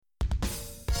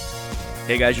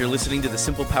Hey guys, you're listening to the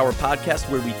Simple Power Podcast,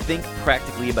 where we think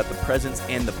practically about the presence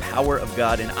and the power of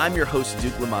God, and I'm your host,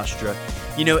 Duke Lamastra.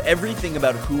 You know, everything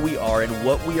about who we are and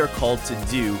what we are called to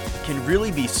do can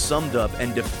really be summed up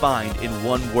and defined in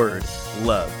one word: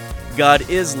 love. God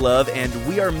is love, and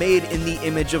we are made in the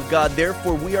image of God.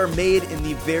 Therefore, we are made in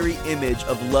the very image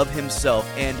of love himself.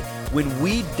 And when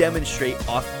we demonstrate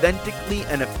authentically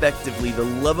and effectively the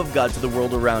love of God to the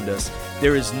world around us,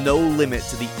 there is no limit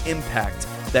to the impact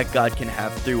that God can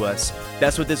have through us.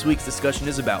 That's what this week's discussion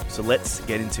is about, so let's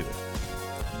get into it.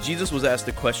 Jesus was asked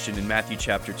a question in Matthew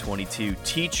chapter 22,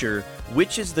 "Teacher,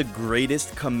 which is the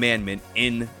greatest commandment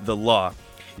in the law?"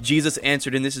 Jesus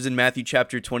answered, and this is in Matthew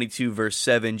chapter 22, verse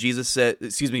 7.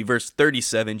 Verse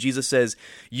 37. Jesus says,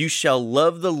 "You shall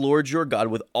love the Lord your God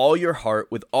with all your heart,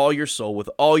 with all your soul, with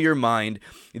all your mind.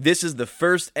 This is the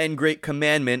first and great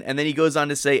commandment." And then he goes on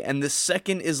to say, "And the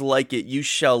second is like it. You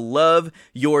shall love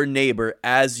your neighbor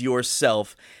as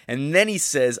yourself." And then he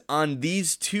says, "On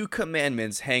these two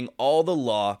commandments hang all the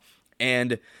law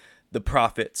and the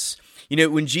prophets." You know,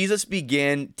 when Jesus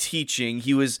began teaching,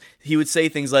 he would say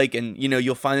things like, and you know,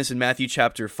 you'll find this in Matthew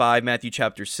chapter 5, Matthew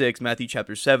chapter 6, Matthew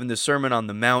chapter 7, the Sermon on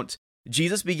the Mount.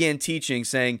 Jesus began teaching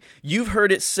saying, "You've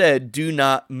heard it said, 'Do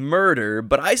not murder,'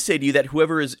 but I say to you that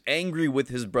whoever is angry with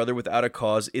his brother without a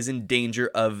cause is in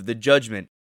danger of the judgment.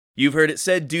 You've heard it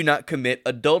said, 'Do not commit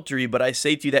adultery,' but I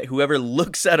say to you that whoever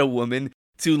looks at a woman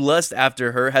to lust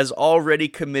after her has already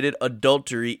committed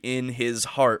adultery in his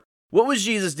heart." What was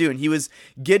Jesus doing? He was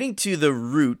getting to the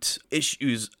root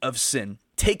issues of sin,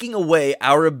 taking away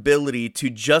our ability to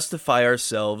justify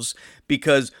ourselves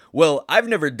because, well, I've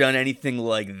never done anything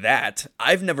like that.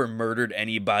 I've never murdered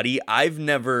anybody. I've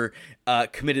never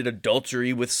committed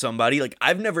adultery with somebody. Like,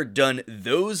 I've never done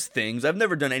those things. I've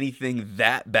never done anything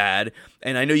that bad.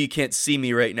 And I know you can't see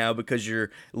me right now because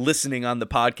you're listening on the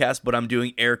podcast, but I'm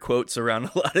doing air quotes around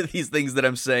a lot of these things that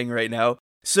I'm saying right now.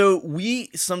 So we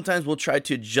sometimes will try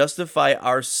to justify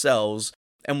ourselves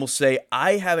and we'll say,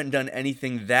 I haven't done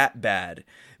anything that bad.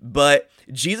 But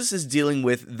Jesus is dealing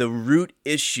with the root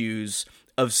issues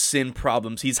of sin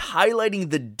problems. He's highlighting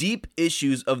the deep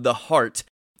issues of the heart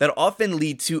that often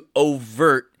lead to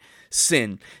overt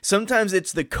sin. Sometimes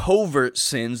it's the covert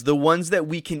sins, the ones that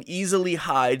we can easily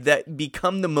hide, that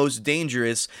become the most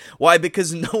dangerous. Why?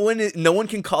 Because no one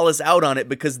can call us out on it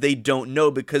because they don't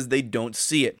know, because they don't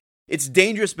see it. It's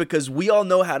dangerous because we all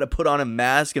know how to put on a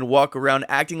mask and walk around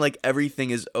acting like everything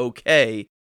is okay.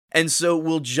 And so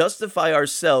we'll justify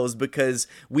ourselves because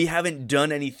we haven't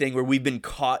done anything where we've been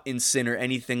caught in sin or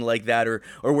anything like that, or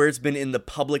where it's been in the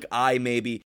public eye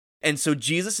maybe. And so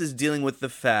Jesus is dealing with the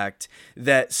fact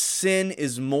that sin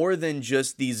is more than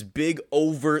just these big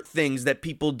overt things that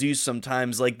people do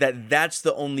sometimes, like that's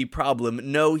the only problem.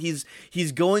 No, he's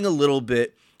going a little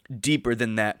bit deeper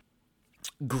than that.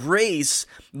 Grace,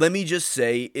 let me just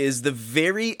say, is the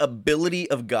very ability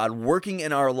of God working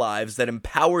in our lives that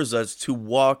empowers us to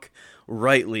walk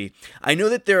rightly. I know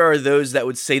that there are those that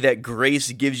would say that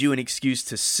grace gives you an excuse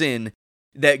to sin,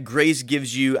 that grace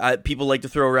gives you, people like to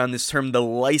throw around this term, the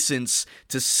license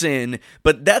to sin,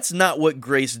 but that's not what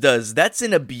grace does. That's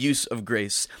an abuse of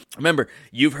grace. Remember,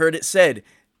 you've heard it said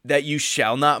that you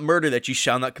shall not murder, that you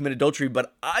shall not commit adultery.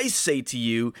 But I say to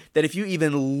you that if you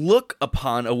even look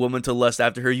upon a woman to lust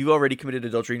after her, you've already committed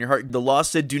adultery in your heart. The law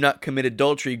said, do not commit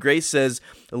adultery. Grace says,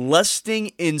 lusting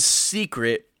in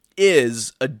secret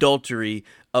is adultery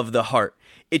of the heart.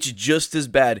 It's just as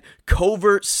bad.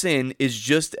 Covert sin is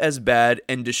just as bad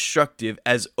and destructive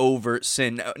as overt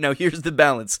sin. Now here's the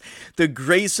balance. The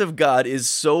grace of God is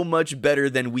so much better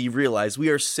than we realize. We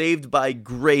are saved by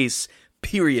grace,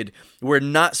 period. We're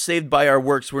not saved by our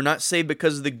works. We're not saved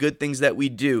because of the good things that we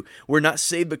do. We're not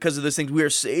saved because of those things. We are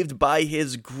saved by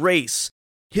His grace.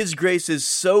 His grace is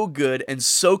so good and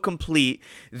so complete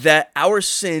that our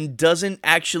sin doesn't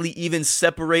actually even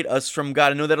separate us from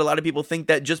God. I know that a lot of people think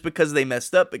that just because they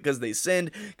messed up, because they sinned,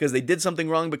 because they did something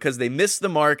wrong, because they missed the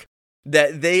mark,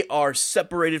 that they are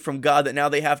separated from God, that now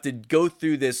they have to go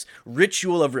through this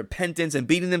ritual of repentance and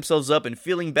beating themselves up and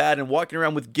feeling bad and walking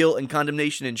around with guilt and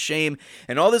condemnation and shame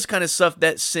and all this kind of stuff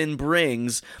that sin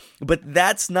brings. But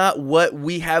that's not what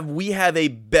we have. We have a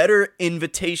better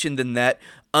invitation than that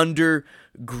under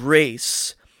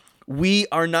grace. We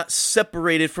are not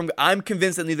separated from. I'm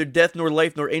convinced that neither death nor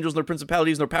life nor angels nor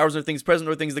principalities nor powers nor things present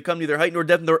nor things that come, neither height nor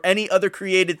depth nor any other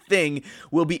created thing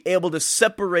will be able to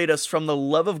separate us from the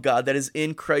love of God that is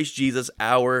in Christ Jesus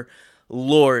our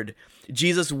Lord.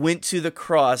 Jesus went to the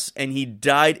cross and he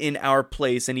died in our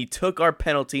place, and he took our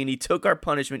penalty and he took our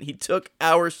punishment. He took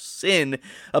our sin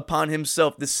upon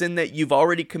himself, the sin that you've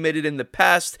already committed in the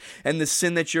past and the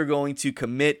sin that you're going to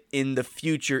commit in the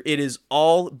future. It has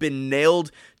all been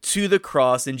nailed to the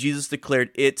cross, and Jesus declared,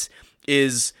 "It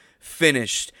is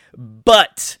finished."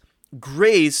 But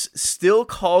grace still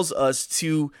calls us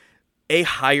to a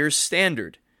higher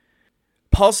standard.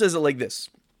 Paul says it like this.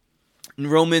 In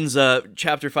Romans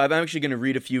chapter 5, I'm actually going to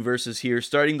read a few verses here,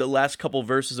 starting the last couple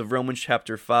verses of Romans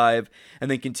chapter 5, and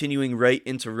then continuing right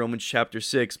into Romans chapter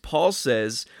 6. Paul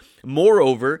says,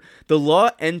 "Moreover, the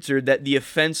law entered that the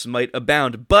offense might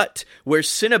abound, but where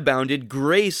sin abounded,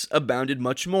 grace abounded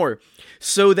much more.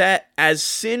 So that as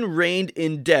sin reigned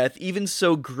in death, even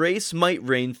so grace might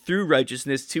reign through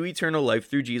righteousness to eternal life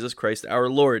through Jesus Christ our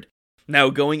Lord." Now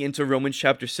going into Romans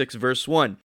chapter 6, verse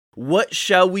 1. "What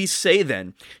shall we say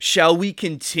then? Shall we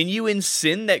continue in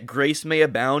sin that grace may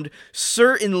abound?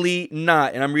 Certainly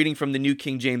not." And I'm reading from the New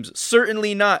King James.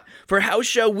 "Certainly not. For how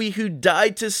shall we who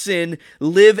died to sin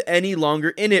live any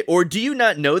longer in it? Or do you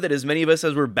not know that as many of us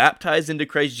as were baptized into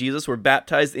Christ Jesus were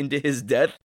baptized into his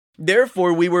death?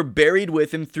 Therefore we were buried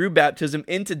with him through baptism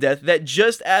into death, that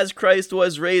just as Christ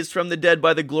was raised from the dead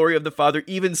by the glory of the Father,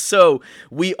 even so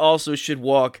we also should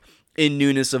walk in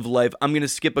newness of life." I'm going to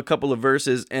skip a couple of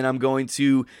verses and I'm going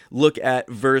to look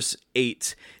at verse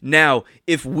 8. "Now,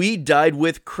 if we died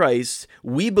with Christ,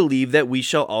 we believe that we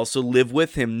shall also live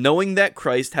with him, knowing that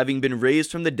Christ, having been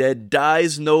raised from the dead,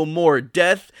 dies no more.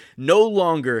 Death no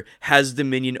longer has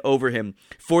dominion over him.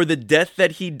 For the death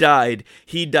that he died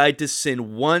to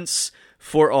sin once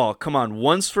for all." Come on,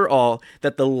 once for all,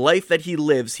 "that the life that he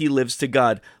lives to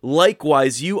God.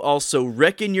 Likewise, you also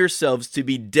reckon yourselves to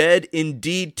be dead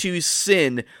indeed to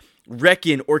sin."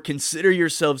 Reckon or consider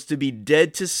yourselves to be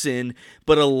dead to sin,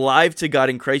 but alive to God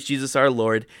in Christ Jesus our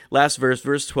Lord. Last verse,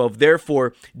 verse 12.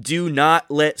 "Therefore, do not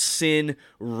let sin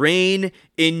reign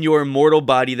in your mortal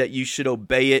body, that you should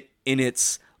obey it in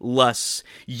its lusts."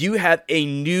 You have a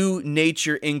new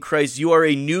nature in Christ. You are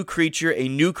a new creature, a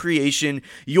new creation.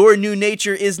 Your new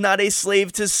nature is not a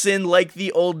slave to sin like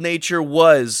the old nature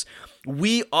was.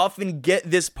 We often get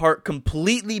this part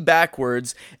completely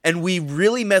backwards, and we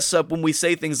really mess up when we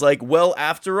say things like, "Well,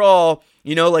 after all,"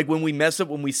 like when we mess up,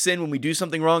 when we sin, when we do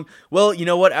something wrong, "Well, you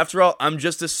know what? After all, I'm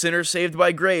just a sinner saved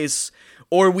by grace."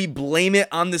 Or we blame it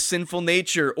on the sinful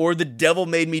nature, or the devil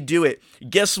made me do it.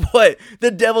 Guess what? The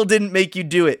devil didn't make you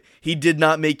do it. He did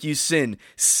not make you sin.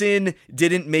 Sin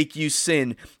didn't make you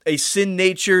sin. A sin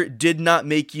nature did not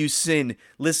make you sin.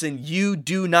 Listen, you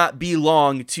do not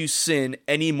belong to sin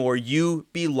anymore. You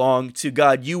belong to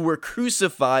God. You were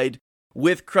crucified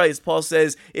with Christ. Paul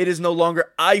says, "It is no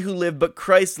longer I who live, but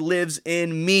Christ lives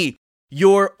in me."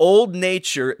 Your old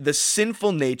nature, the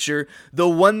sinful nature, the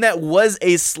one that was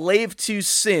a slave to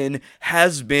sin,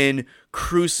 has been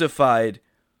crucified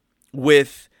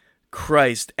with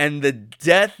Christ. And the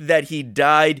death that he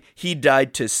died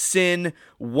to sin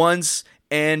once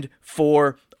and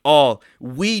for all.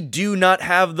 We do not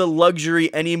have the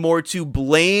luxury anymore to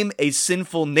blame a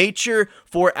sinful nature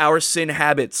for our sin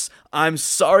habits. I'm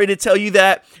sorry to tell you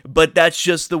that, but that's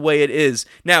just the way it is.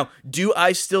 Now, do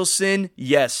I still sin?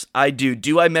 Yes, I do.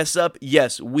 Do I mess up?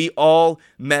 Yes, we all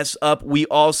mess up. We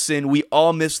all sin. We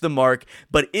all miss the mark.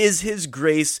 But is his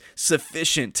grace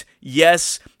sufficient?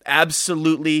 Yes,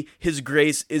 absolutely. His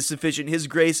grace is sufficient. His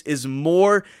grace is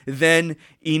more than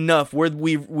enough.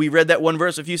 We read that one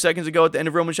verse a few seconds ago at the end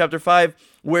of Romans chapter 5,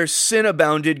 where sin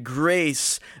abounded,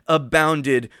 grace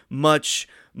abounded much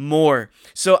more.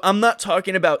 So I'm not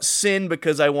talking about sin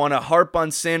because I want to harp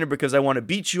on sin or because I want to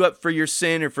beat you up for your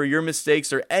sin or for your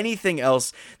mistakes or anything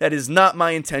else. That is not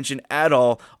my intention at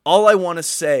all. All I want to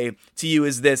say to you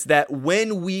is this, that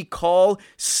when we call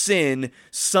sin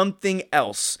something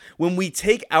else, when we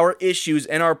take our issues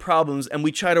and our problems and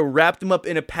we try to wrap them up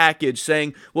in a package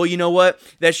saying, "Well, you know what?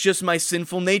 That's just my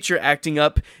sinful nature acting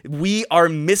up," we are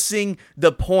missing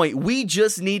the point. We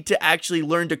just need to actually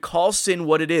learn to call sin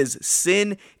what it is.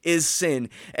 Sin is sin.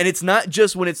 And it's not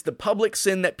just when it's the public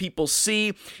sin that people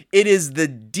see. It is the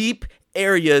deep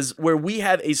areas where we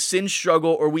have a sin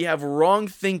struggle or we have wrong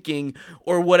thinking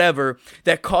or whatever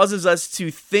that causes us to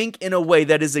think in a way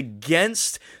that is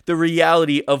against the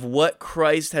reality of what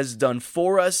Christ has done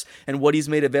for us and what he's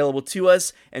made available to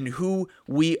us and who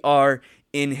we are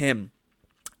in him.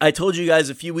 I told you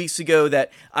guys a few weeks ago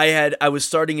that I was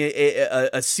starting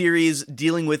a series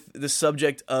dealing with the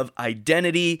subject of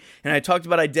identity, and I talked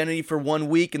about identity for 1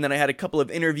 week, and then I had a couple of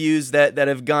interviews that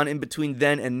have gone in between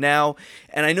then and now.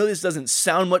 And I know this doesn't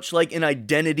sound much like an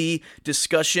identity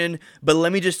discussion, but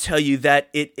let me just tell you that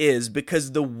it is,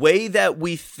 because the way that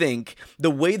we think,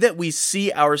 the way that we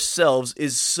see ourselves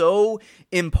is so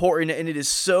important, and it is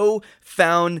so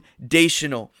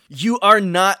foundational. You are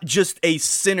not just a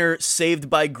sinner saved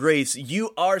by grace.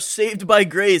 You are saved by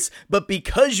grace, but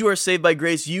because you are saved by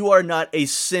grace, you are not a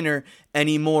sinner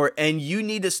anymore. And you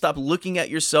need to stop looking at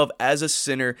yourself as a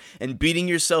sinner and beating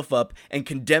yourself up and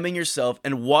condemning yourself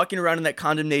and walking around in that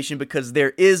condemnation, because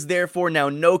there is therefore now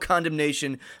no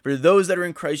condemnation for those that are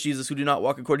in Christ Jesus, who do not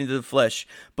walk according to the flesh,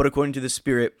 but according to the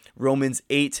Spirit. Romans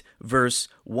 8 verse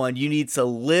 1. You need to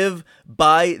live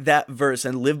by that verse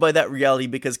and live by that reality,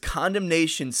 because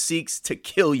condemnation seeks to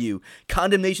kill you.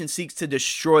 Condemnation seeks to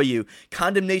destroy you.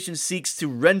 Condemnation seeks to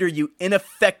render you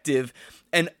ineffective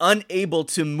and unable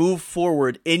to move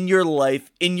forward in your life,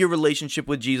 in your relationship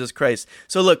with Jesus Christ.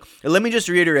 So look, let me just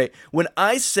reiterate. When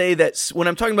I say that, when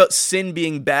I'm talking about sin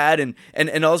being bad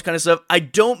and all this kind of stuff, I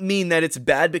don't mean that it's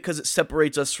bad because it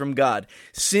separates us from God.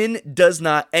 Sin does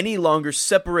not any longer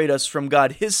separate us from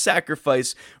God. His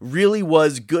sacrifice really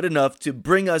was good enough to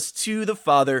bring us to the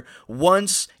Father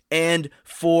once and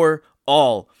for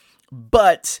all.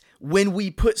 But when we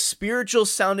put spiritual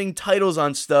sounding titles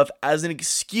on stuff as an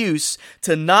excuse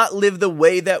to not live the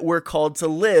way that we're called to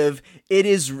live, it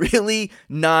is really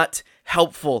not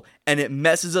helpful, and it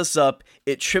messes us up,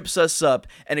 it trips us up,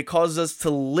 and it causes us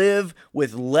to live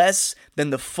with less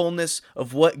than the fullness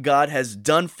of what God has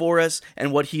done for us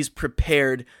and what He's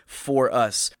prepared for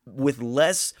us, with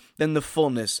less than the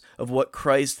fullness of what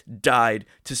Christ died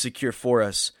to secure for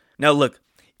us. Now look,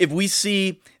 if we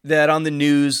see that on the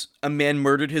news a man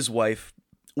murdered his wife,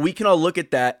 we can all look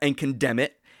at that and condemn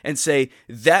it and say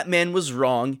that man was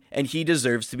wrong and he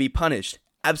deserves to be punished.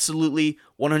 Absolutely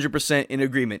 100% in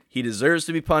agreement. He deserves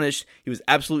to be punished. He was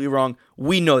absolutely wrong.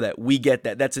 We know that. We get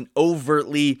that. That's an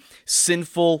overtly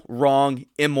sinful, wrong,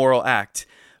 immoral act.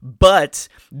 But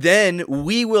then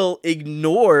we will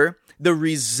ignore the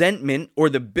resentment or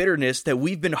the bitterness that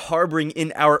we've been harboring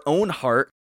in our own heart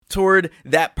toward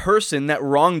that person that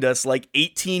wronged us like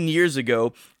 18 years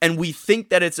ago, and we think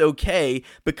that it's okay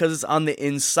because it's on the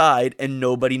inside and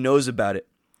nobody knows about it.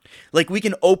 Like, we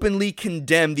can openly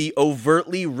condemn the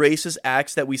overtly racist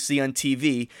acts that we see on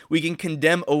TV. We can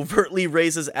condemn overtly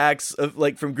racist acts of,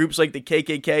 like, from groups like the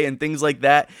KKK and things like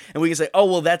that, and we can say, oh,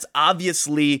 well, that's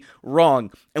obviously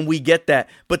wrong, and we get that,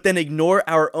 but then ignore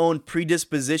our own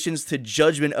predispositions to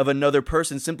judgment of another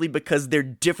person simply because they're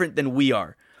different than we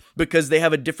are, because they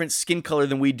have a different skin color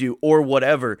than we do, or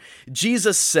whatever.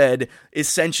 Jesus said,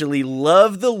 essentially,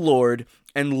 love the Lord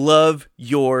and love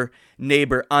your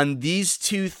neighbor. On these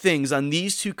two things, on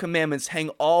these two commandments, hang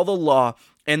all the law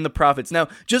and the prophets. Now,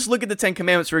 just look at the 10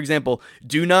 commandments, for example.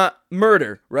 Do not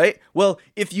murder, right? Well,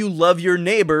 if you love your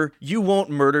neighbor, you won't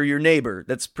murder your neighbor.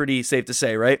 That's pretty safe to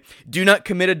say, right? Do not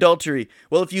commit adultery.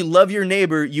 Well, if you love your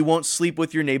neighbor, you won't sleep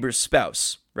with your neighbor's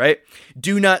spouse, right?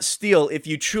 Do not steal. If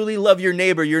you truly love your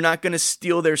neighbor, you're not going to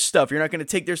steal their stuff. You're not going to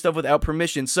take their stuff without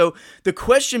permission. So the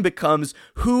question becomes,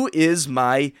 who is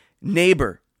my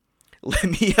neighbor? Let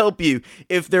me help you.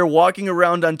 If they're walking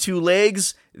around on two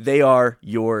legs, they are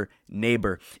your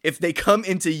neighbor. If they come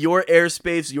into your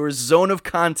airspace, your zone of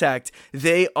contact,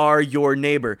 they are your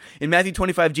neighbor. In Matthew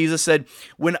 25, Jesus said,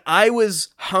 when I was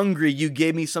hungry, you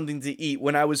gave me something to eat.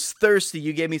 When I was thirsty,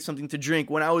 you gave me something to drink.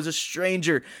 When I was a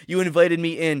stranger, you invited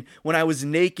me in. When I was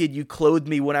naked, you clothed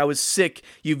me. When I was sick,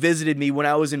 you visited me. When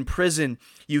I was in prison,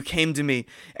 you came to me.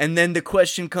 And then the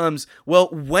question comes, well,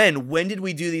 when did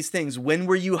we do these things? When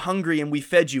were you hungry and we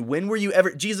fed you? When were you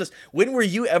ever, Jesus, when were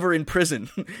you ever in prison?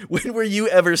 When were you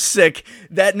ever sick?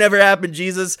 That never happened.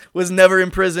 Jesus was never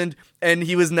imprisoned and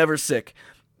he was never sick.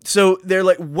 So they're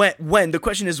like, when? The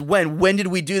question is when did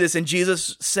we do this? And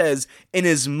Jesus says,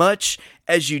 inasmuch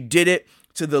as you did it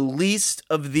to the least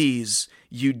of these,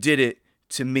 you did it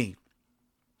to me.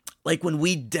 Like, when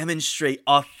we demonstrate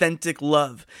authentic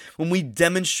love, when we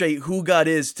demonstrate who God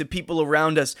is to people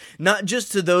around us, not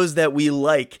just to those that we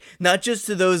like, not just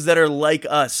to those that are like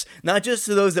us, not just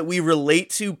to those that we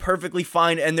relate to perfectly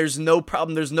fine and there's no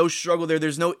problem, there's no struggle there,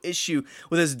 there's no issue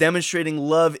with us demonstrating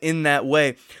love in that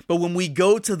way. But when we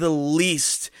go to the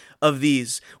least of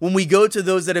these. When we go to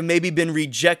those that have maybe been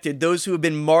rejected, those who have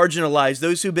been marginalized,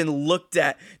 those who have been looked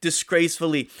at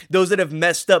disgracefully, those that have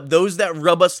messed up, those that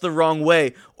rub us the wrong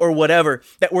way or whatever,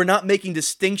 that we're not making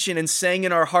distinction and saying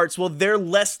in our hearts, well, they're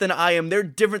less than I am, they're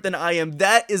different than I am.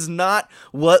 That is not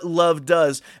what love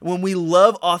does. When we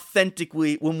love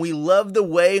authentically, when we love the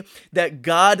way that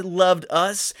God loved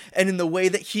us and in the way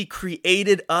that He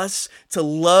created us to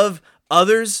love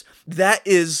others, that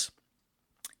is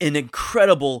an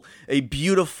incredible, a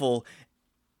beautiful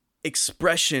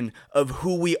expression of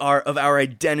who we are, of our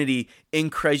identity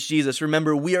in Christ Jesus.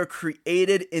 Remember, we are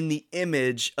created in the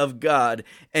image of God.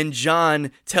 And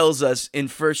John tells us in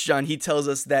 1 John, he tells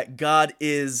us that God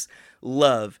is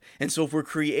love. And so if we're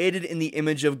created in the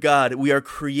image of God, we are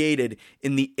created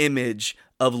in the image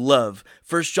of love.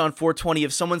 1 John 4:20,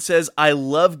 if someone says, I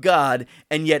love God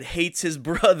and yet hates his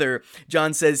brother,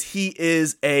 John says he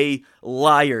is a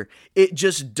liar. It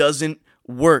just doesn't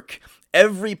work.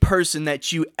 Every person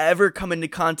that you ever come into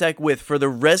contact with for the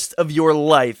rest of your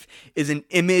life is an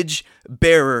image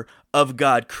bearer of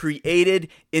God, created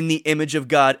in the image of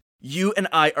God. You and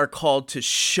I are called to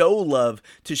show love,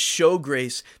 to show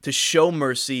grace, to show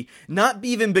mercy, not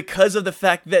even because of the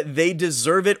fact that they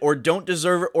deserve it or don't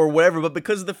deserve it or whatever, but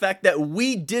because of the fact that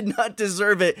we did not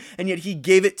deserve it, and yet He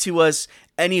gave it to us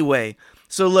anyway.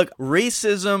 So look,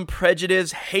 racism,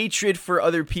 prejudice, hatred for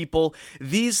other people,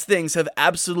 these things have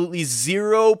absolutely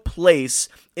zero place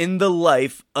in the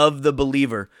life of the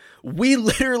believer. We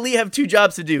literally have two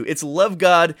jobs to do. It's love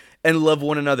God and love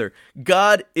one another.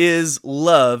 God is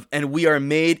love, and we are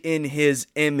made in His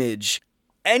image.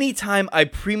 Anytime I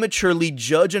prematurely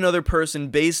judge another person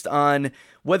based on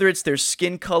whether it's their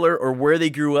skin color or where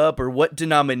they grew up or what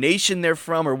denomination they're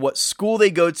from or what school they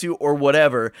go to or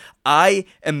whatever, I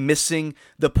am missing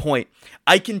the point.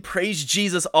 I can praise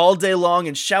Jesus all day long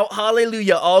and shout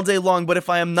hallelujah all day long, but if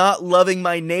I am not loving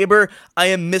my neighbor, I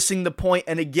am missing the point.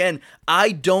 And again,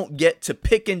 I don't get to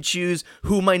pick and choose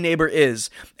who my neighbor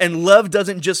is. And love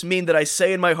doesn't just mean that I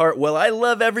say in my heart, well, I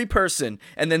love every person,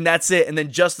 and then that's it, and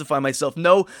then justify myself.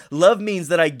 No, love means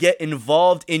that I get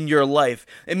involved in your life.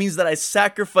 It means that I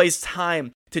sacrifice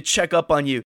time to check up on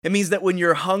you. It means that when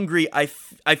you're hungry, I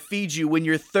feed you. When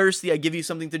you're thirsty, I give you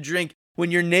something to drink. When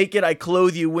you're naked, I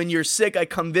clothe you. When you're sick, I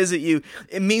come visit you.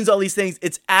 It means all these things.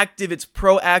 It's active. It's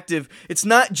proactive. It's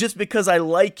not just because I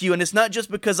like you, and it's not just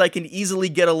because I can easily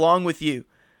get along with you.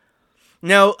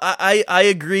 Now, I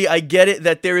agree. I get it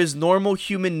that there is normal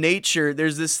human nature.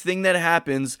 There's this thing that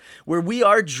happens where we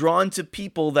are drawn to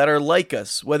people that are like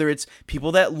us, whether it's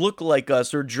people that look like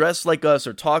us or dress like us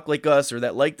or talk like us or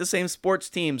that like the same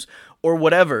sports teams or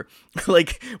whatever.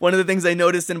 Like one of the things I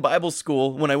noticed in Bible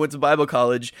school when I went to Bible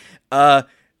college,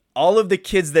 all of the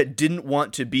kids that didn't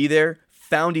want to be there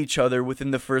found each other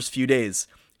within the first few days.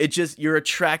 You're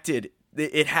attracted.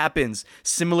 It happens.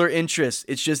 Similar interests.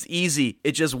 It's just easy.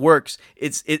 It just works.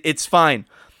 It's fine.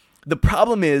 The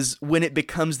problem is when it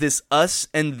becomes this us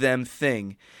and them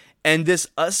thing. And this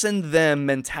us and them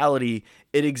mentality,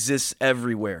 it exists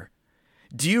everywhere.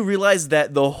 Do you realize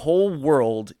that the whole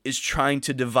world is trying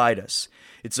to divide us?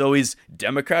 It's always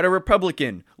Democrat or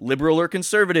Republican, liberal or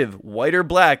conservative, white or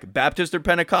black, Baptist or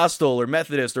Pentecostal or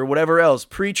Methodist or whatever else,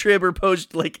 pre-trib or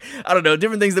post, I don't know,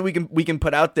 different things that we can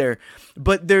put out there.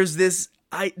 But there's this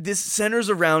centers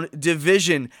around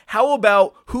division. How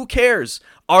about who cares?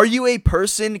 Are you a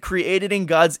person created in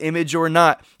God's image or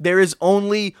not? There is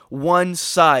only one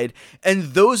side. And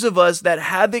those of us that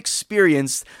have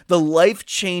experienced the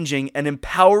life-changing and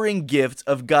empowering gift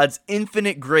of God's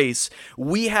infinite grace,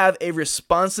 we have a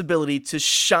responsibility to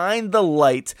shine the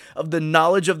light of the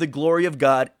knowledge of the glory of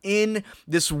God in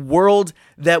this world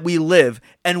that we live.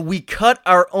 And we cut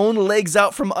our own legs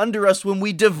out from under us when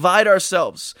we divide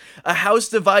ourselves. A house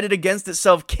divided against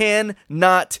itself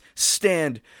cannot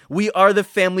stand. We are the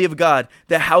family of God,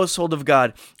 the household of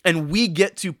God, and we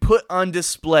get to put on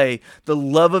display the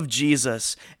love of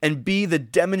Jesus and be the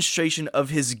demonstration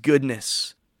of His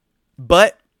goodness.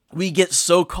 But we can get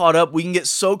so caught up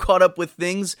with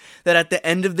things that at the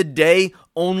end of the day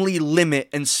only limit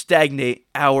and stagnate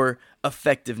our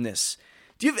effectiveness.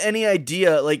 Do you have any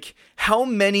idea, how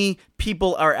many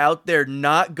people are out there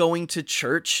not going to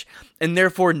church and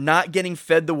therefore not getting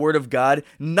fed the word of God,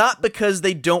 not because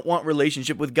they don't want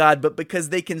relationship with God, but because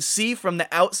they can see from the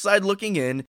outside looking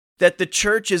in that the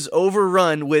church is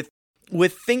overrun with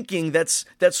thinking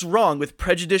that's wrong, with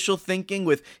prejudicial thinking,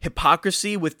 with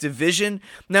hypocrisy, with division.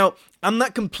 Now, I'm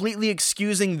not completely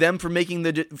excusing them for making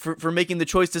the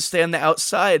choice to stay on the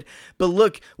outside, but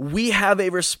look, we have a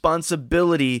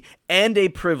responsibility and a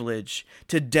privilege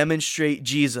to demonstrate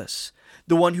Jesus.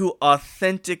 the one who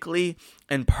authentically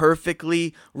and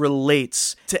perfectly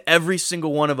relates to every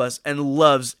single one of us and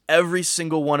loves every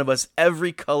single one of us,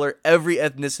 every color, every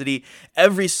ethnicity,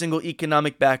 every single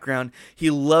economic background. He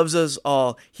loves us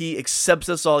all. He accepts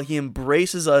us all. He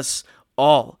embraces us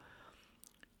all.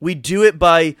 We do it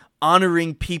by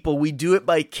honoring people. We do it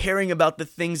by caring about the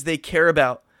things they care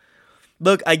about.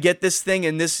 Look, I get this thing,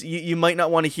 and this you might not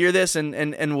want to hear this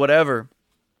and whatever.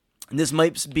 And this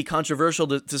might be controversial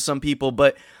to some people,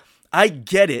 but I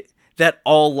get it that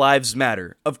all lives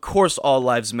matter. Of course, all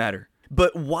lives matter.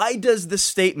 But why does the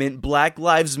statement Black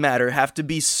Lives Matter have to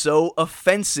be so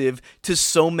offensive to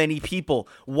so many people?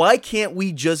 Why can't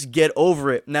we just get over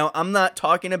it? Now, I'm not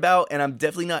talking about, and I'm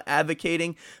definitely not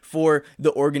advocating for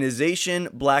the organization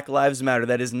Black Lives Matter.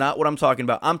 That is not what I'm talking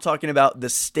about. I'm talking about the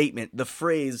statement, the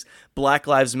phrase Black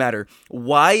Lives Matter.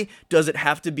 Why does it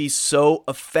have to be so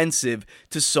offensive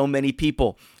to so many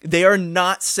people? They are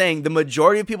not saying, the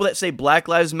majority of people that say Black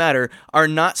Lives Matter are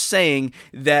not saying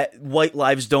that white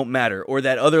lives don't matter or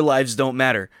that other lives don't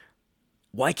matter.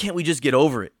 Why can't we just get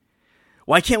over it?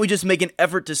 Why can't we just make an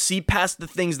effort to see past the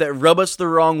things that rub us the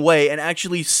wrong way and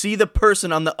actually see the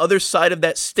person on the other side of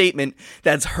that statement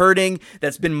that's hurting,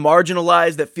 that's been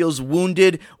marginalized, that feels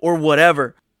wounded, or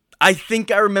whatever? I think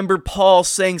I remember Paul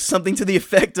saying something to the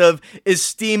effect of,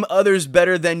 esteem others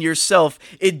better than yourself.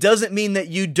 It doesn't mean that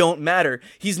you don't matter.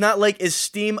 He's not like,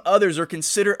 esteem others or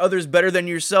consider others better than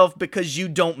yourself because you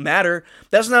don't matter.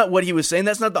 That's not what he was saying.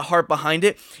 That's not the heart behind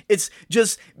it. It's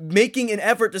just making an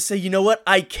effort to say, you know what?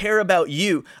 I care about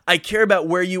you. I care about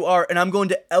where you are, and I'm going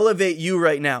to elevate you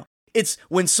right now. It's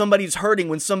when somebody's hurting,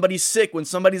 when somebody's sick, when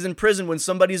somebody's in prison, when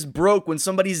somebody's broke, when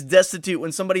somebody's destitute,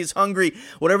 when somebody's hungry,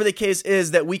 whatever the case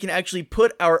is, that we can actually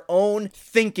put our own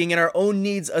thinking and our own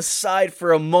needs aside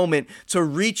for a moment to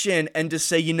reach in and to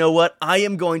say, you know what? I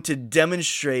am going to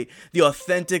demonstrate the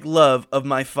authentic love of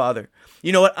my Father.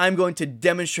 You know what? I'm going to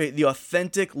demonstrate the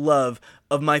authentic love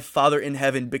of my Father in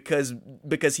heaven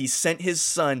because he sent his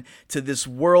Son to this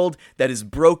world that is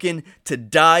broken to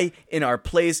die in our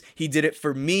place. He did it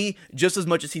for me just as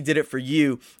much as he did it for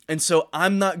you. And so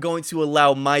I'm not going to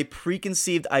allow my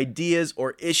preconceived ideas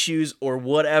or issues or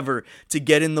whatever to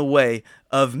get in the way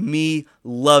of me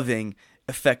loving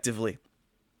effectively.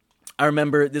 I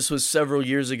remember this was several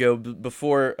years ago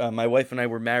before my wife and I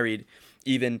were married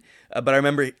even, but I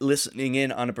remember listening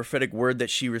in on a prophetic word that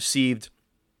she received.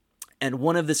 And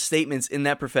one of the statements in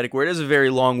that prophetic word, it is a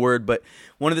very long word, but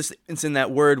one of the statements in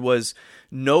that word was,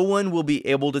 no one will be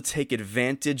able to take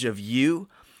advantage of you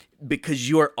because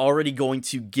you are already going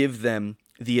to give them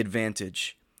the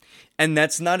advantage. And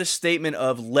that's not a statement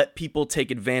of let people take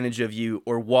advantage of you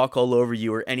or walk all over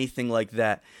you or anything like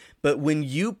that. But when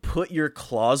you put your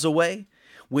claws away,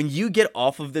 when you get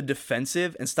off of the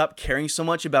defensive and stop caring so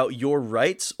much about your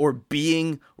rights or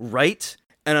being right,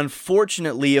 and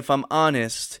unfortunately, if I'm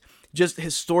honest, just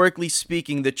historically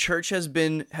speaking, the church has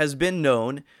been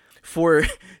known for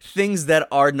things that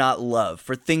are not love,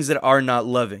 for things that are not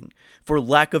loving, for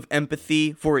lack of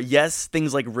empathy, for, yes,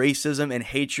 things like racism and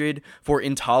hatred, for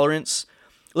intolerance.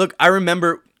 Look, I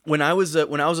remember when I was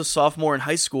a sophomore in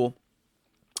high school,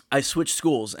 I switched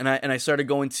schools and I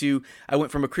started I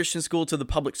went from a Christian school to the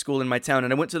public school in my town,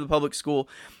 and I went to the public school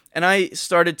and I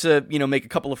started to, make a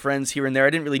couple of friends here and there. I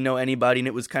didn't really know anybody and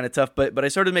it was kind of tough, but I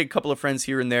started to make a couple of friends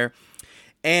here and there.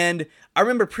 And I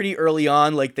remember pretty early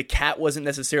on, like the cat wasn't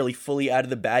necessarily fully out of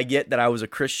the bag yet that I was a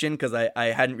Christian because I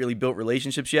hadn't really built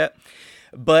relationships yet.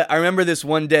 But I remember this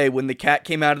one day when the cat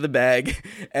came out of the bag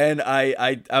and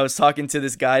I was talking to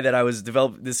this guy that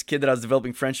this kid that I was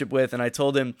developing friendship with, and I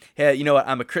told him, hey, you know what,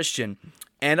 I'm a Christian.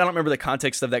 And I don't remember the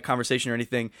context of that conversation or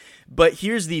anything, but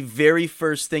here's the very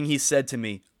first thing he said to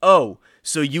me. Oh,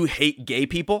 so you hate gay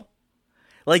people?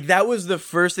 Like, that was the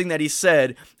first thing that he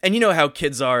said. And you know how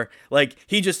kids are. Like,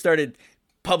 he just started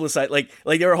publicize,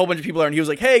 like there were a whole bunch of people out and he was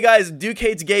like, hey guys, Duke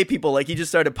hates gay people. Like, he just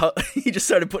started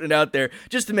putting it out there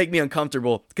just to make me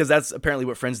uncomfortable, because that's apparently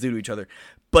what friends do to each other.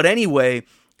 But anyway,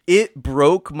 it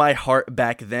broke my heart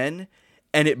back then,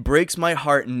 and it breaks my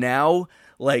heart now,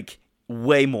 like,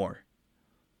 way more.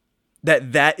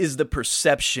 That is the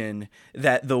perception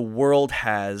that the world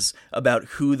has about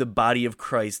who the body of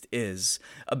Christ is,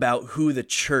 about who the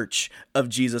church of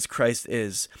Jesus Christ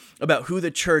is, about who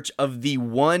the church of the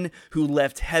one who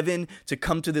left heaven to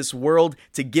come to this world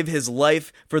to give his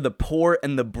life for the poor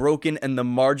and the broken and the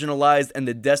marginalized and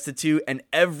the destitute and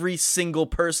every single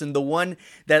person, the one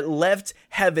that left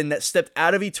heaven, that stepped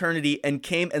out of eternity and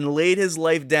came and laid his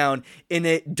life down in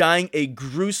it, dying a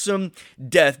gruesome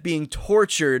death, being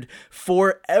tortured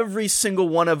for every single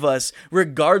one of us,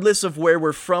 regardless of where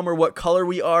we're from or what color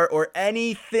we are or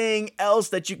anything else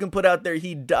that you can put out there.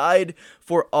 He died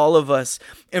for all of us.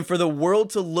 And for the world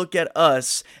to look at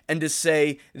us and to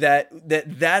say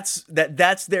that's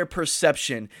their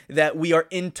perception, that we are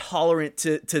intolerant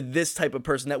to this type of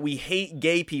person, that we hate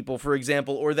gay people, for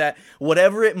example, or that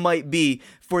whatever it might be,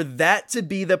 for that to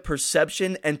be the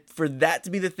perception and for that to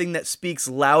be the thing that speaks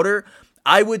louder,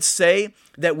 I would say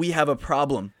that we have a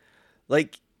problem.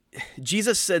 Like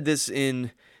Jesus said this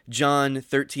in John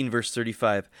 13, verse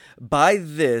 35, "By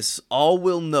this all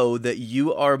will know that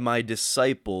you are my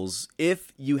disciples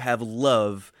if you have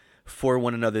love for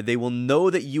one another." They will know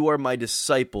that you are my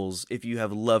disciples if you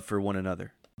have love for one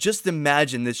another. Just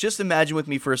imagine this. Just imagine with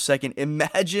me for a second.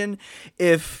 Imagine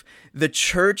if the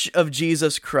Church of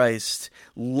Jesus Christ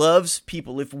loves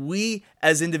people. If we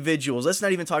as individuals, let's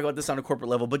not even talk about this on a corporate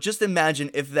level, but just imagine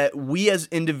if that we as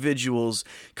individuals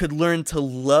could learn to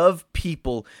love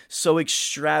people so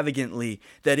extravagantly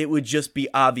that it would just be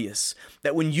obvious.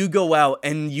 That when you go out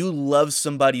and you love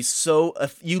somebody so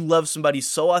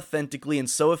authentically and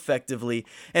so effectively,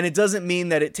 and it doesn't mean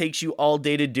that it takes you all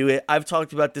day to do it. I've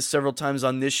talked about this several times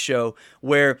on this show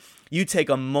where you take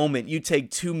a moment, you take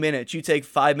 2 minutes, you take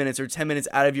 5 minutes or 10 minutes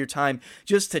out of your time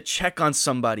just to check on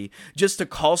somebody, just to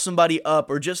call somebody up,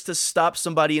 or just to stop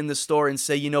somebody in the store and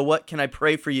say, you know what, can I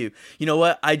pray for you? You know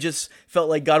what, I just felt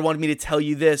like God wanted me to tell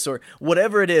you this, or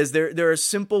whatever it is. There are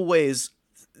simple ways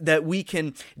that we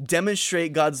can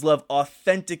demonstrate God's love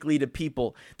authentically to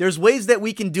people. There's ways that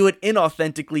we can do it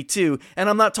inauthentically too, and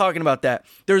I'm not talking about that.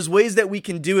 There's ways that we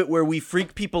can do it where we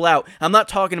freak people out. I'm not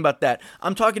talking about that.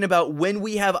 I'm talking about when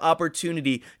we have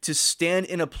opportunity to stand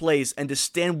in a place and to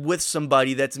stand with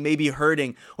somebody that's maybe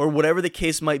hurting or whatever the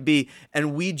case might be,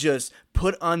 and we just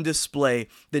put on display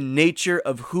the nature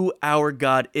of who our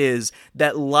God is,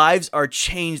 that lives are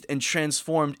changed and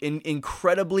transformed in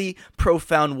incredibly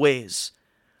profound ways.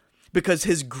 Because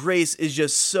his grace is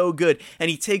just so good, and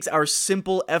he takes our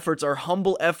simple efforts, our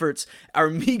humble efforts, our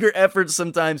meager efforts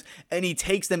sometimes, and he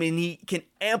takes them and he can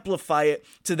amplify it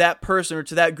to that person or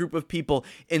to that group of people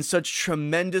in such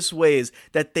tremendous ways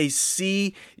that they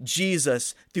see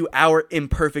Jesus through our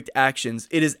imperfect actions.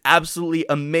 It is absolutely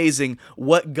amazing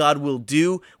what God will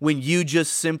do when you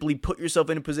just simply put yourself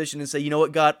in a position and say, you know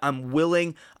what, God, I'm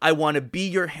willing. I want to be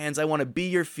your hands. I want to be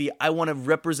your feet. I want to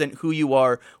represent who you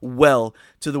are well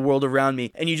to the world around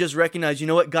me. And you just recognize, you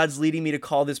know what, God's leading me to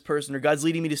call this person, or God's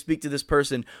leading me to speak to this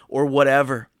person, or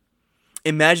whatever.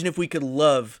 Imagine if we could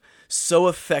love so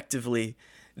effectively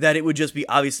that it would just be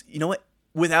obvious, you know what,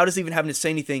 without us even having to say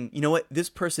anything, you know what, this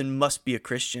person must be a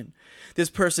Christian. This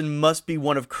person must be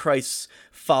one of Christ's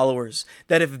followers.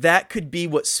 That if that could be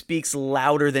what speaks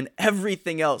louder than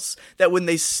everything else, that when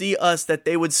they see us, that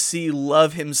they would see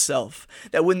love himself.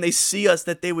 That when they see us,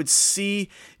 that they would see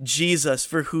Jesus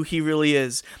for who he really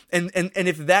is. And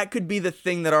if that could be the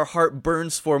thing that our heart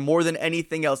burns for more than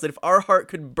anything else, that if our heart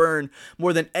could burn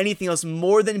more than anything else,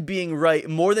 more than being right,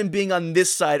 more than being on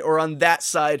this side or on that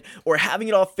side, or having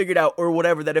it all figured out or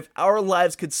whatever, that if our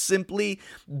lives could simply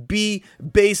be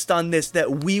based on this,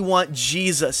 that we want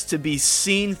Jesus to be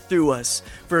seen through us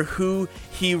for who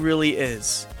he really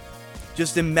is.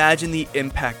 Just imagine the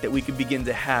impact that we could begin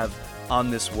to have on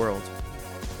this world.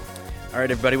 All right,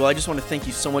 everybody. Well, I just want to thank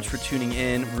you so much for tuning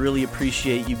in. Really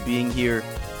appreciate you being here.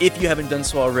 If you haven't done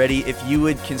so already, if you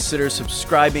would consider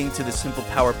subscribing to the Simple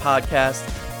Power Podcast.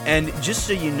 And just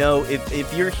so you know,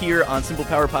 if you're here on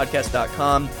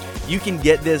simplepowerpodcast.com, you can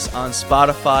get this on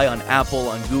Spotify, on Apple,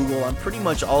 on Google, on pretty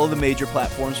much all of the major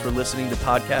platforms for listening to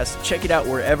podcasts. Check it out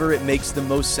wherever it makes the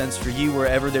most sense for you,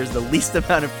 wherever there's the least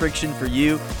amount of friction for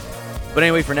you. But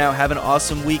anyway, for now, have an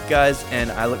awesome week, guys,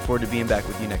 and I look forward to being back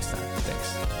with you next time.